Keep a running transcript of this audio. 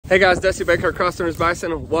Hey guys, Dusty Baker, Crossrunners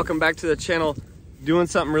Bison. Welcome back to the channel. Doing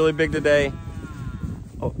something really big today.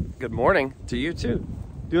 Oh, good morning to you too.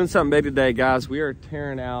 Doing something big today, guys. We are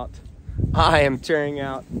I am tearing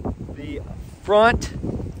out the front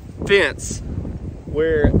fence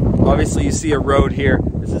where obviously you see a road here.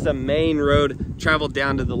 This is a main road, traveled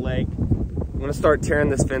down to the lake. I'm gonna start tearing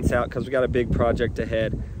this fence out because we got a big project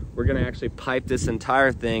ahead. We're gonna actually pipe this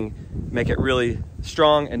entire thing, make it really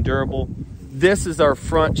strong and durable. This is our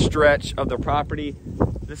front stretch of the property.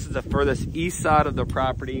 This is the furthest east side of the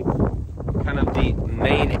property, kind of the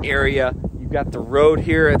main area. You've got the road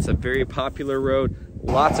here. It's a very popular road.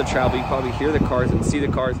 Lots of travel. You probably hear the cars and see the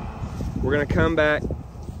cars. We're gonna come back.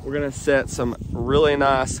 We're gonna set some really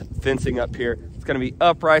nice fencing up here. It's gonna be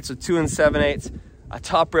uprights with 2 7/8, a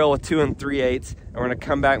top rail with 2 3/8, and we're gonna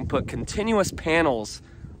come back and put continuous panels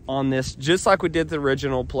on this, just like we did the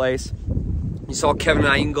original place. You saw Kevin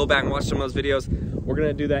and I, you can go back and watch some of those videos. We're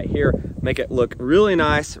gonna do that here, make it look really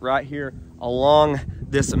nice right here along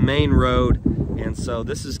this main road. And so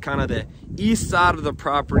this is kind of the east side of the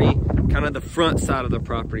property, kind of the front side of the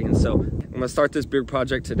property. And so I'm gonna start this big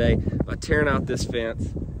project today by tearing out this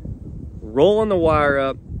fence, rolling the wire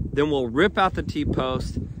up, then we'll rip out the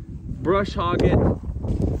T-post, brush hog it.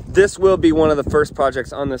 This will be one of the first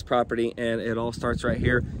projects on this property, and it all starts right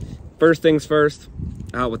here. First things first,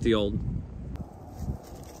 out with the old.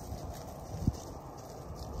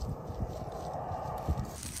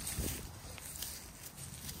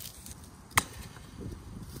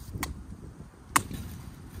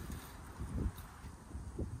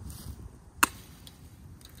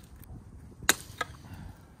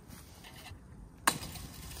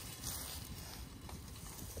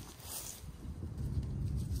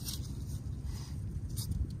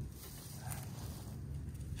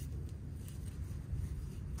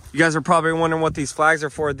 You guys are probably wondering what these flags are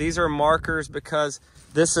for. These are markers because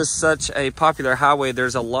this is such a popular highway.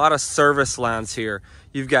 There's a lot of service lines here.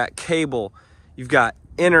 You've got cable, you've got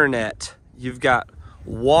internet, you've got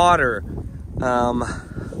water,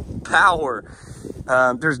 power.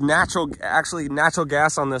 There's natural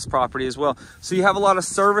gas on this property as well. So you have a lot of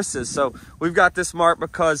services. So we've got this marked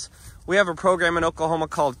because we have a program in Oklahoma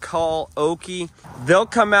called Call Okie. They'll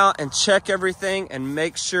come out and check everything and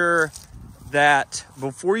make sure that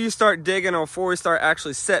before you start digging or before we start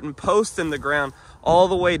actually setting posts in the ground all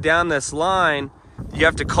the way down this line, you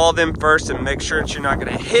have to call them first and make sure that you're not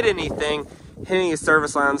going to hit anything, hit any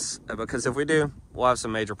service lines, because if we do, we'll have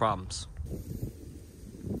some major problems.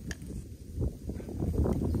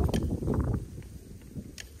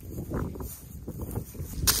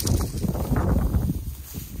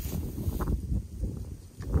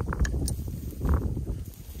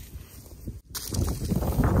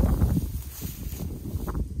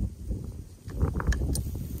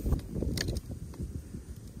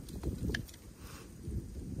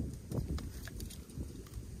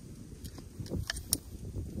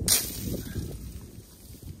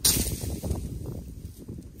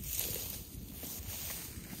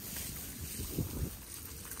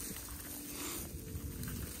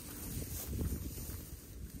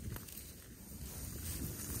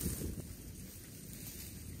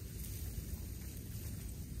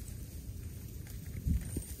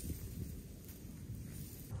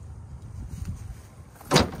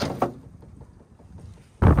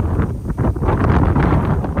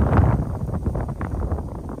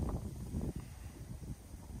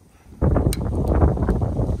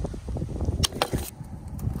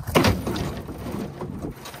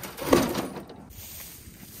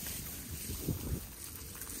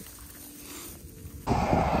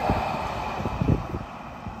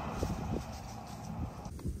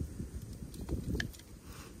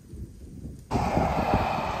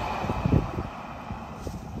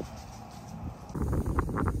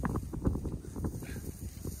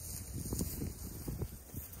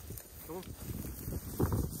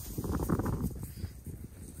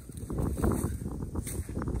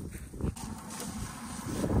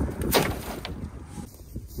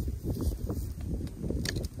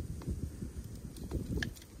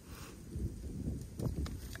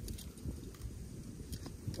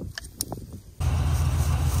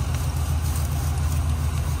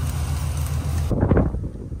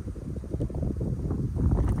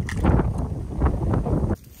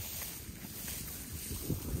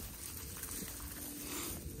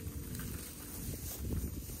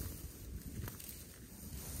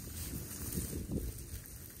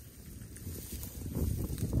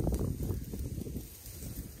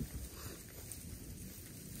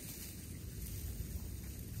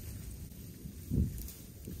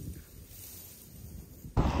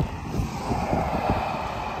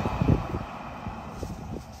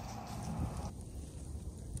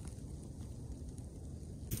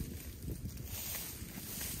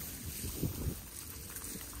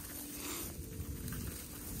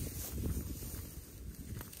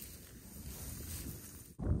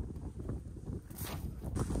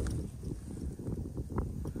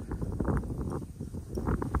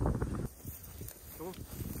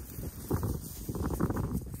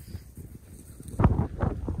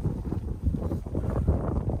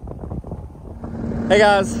 Hey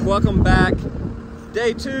guys, welcome back.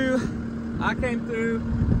 Day 2, I came through,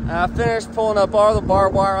 finished pulling up all the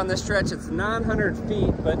barbed wire on this stretch. It's 900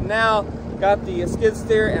 feet, but now got the skid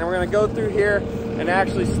steer and we're gonna go through here and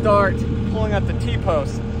actually start pulling up the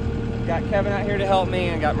T-posts. Got Kevin out here to help me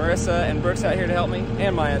and got Marissa and Brooks out here to help me,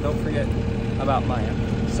 and Maya, don't forget about Maya.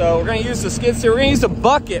 So we're gonna use the skid steer. We're gonna use a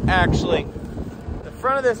bucket actually. The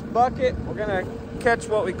front of this bucket, we're gonna catch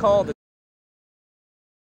what we call the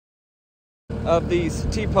of these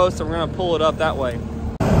T-posts, and we're gonna pull it up that way.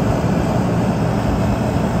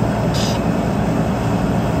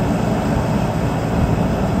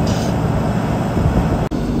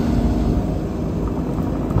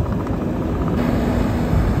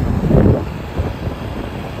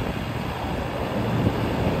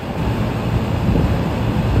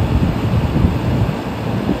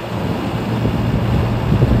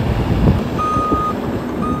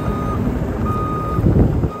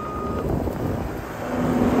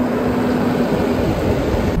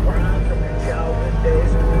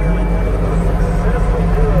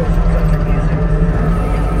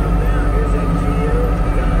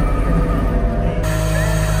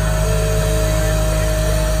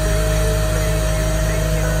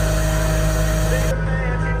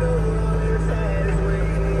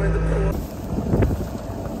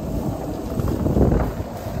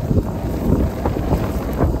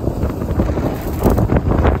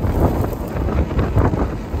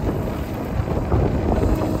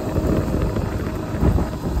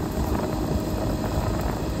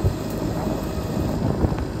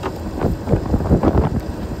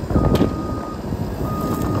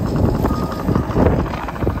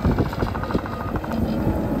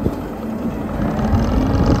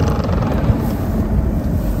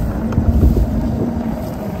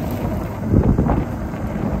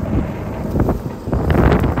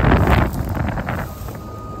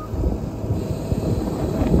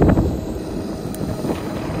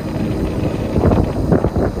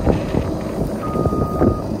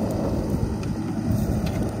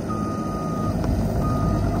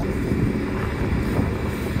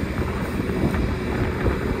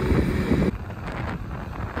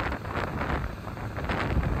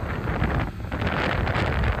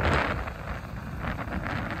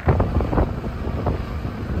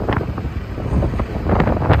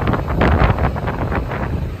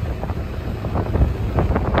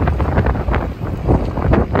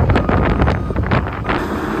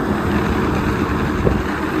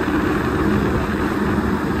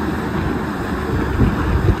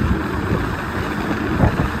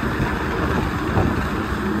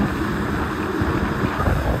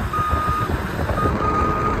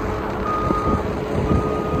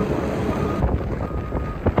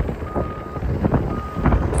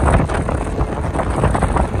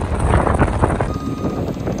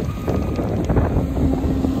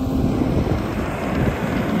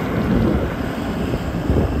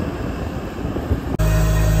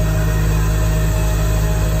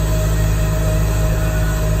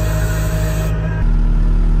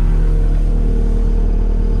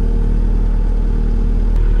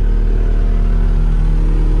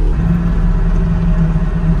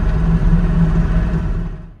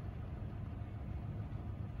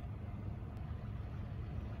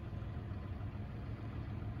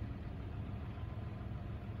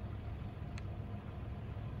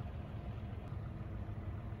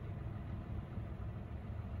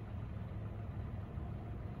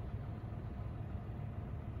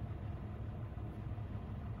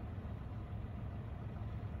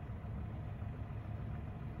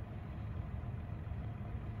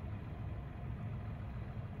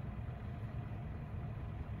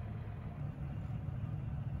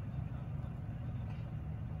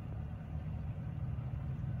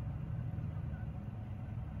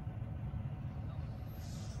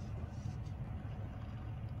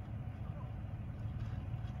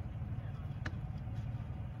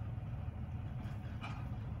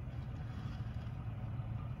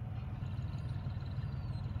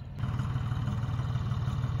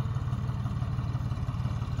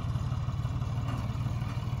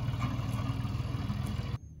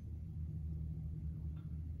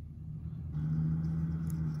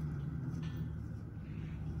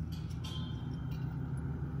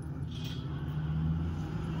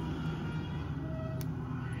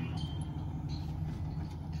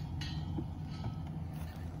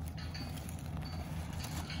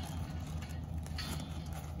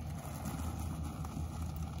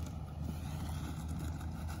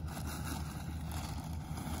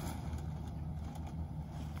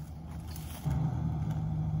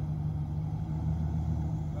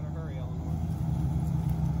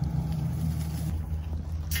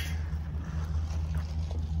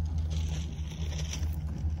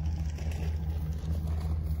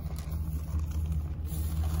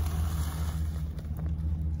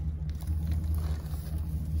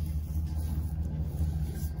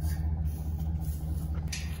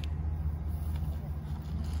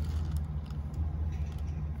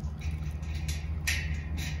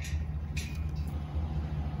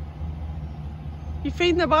 You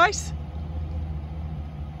feeding the bison?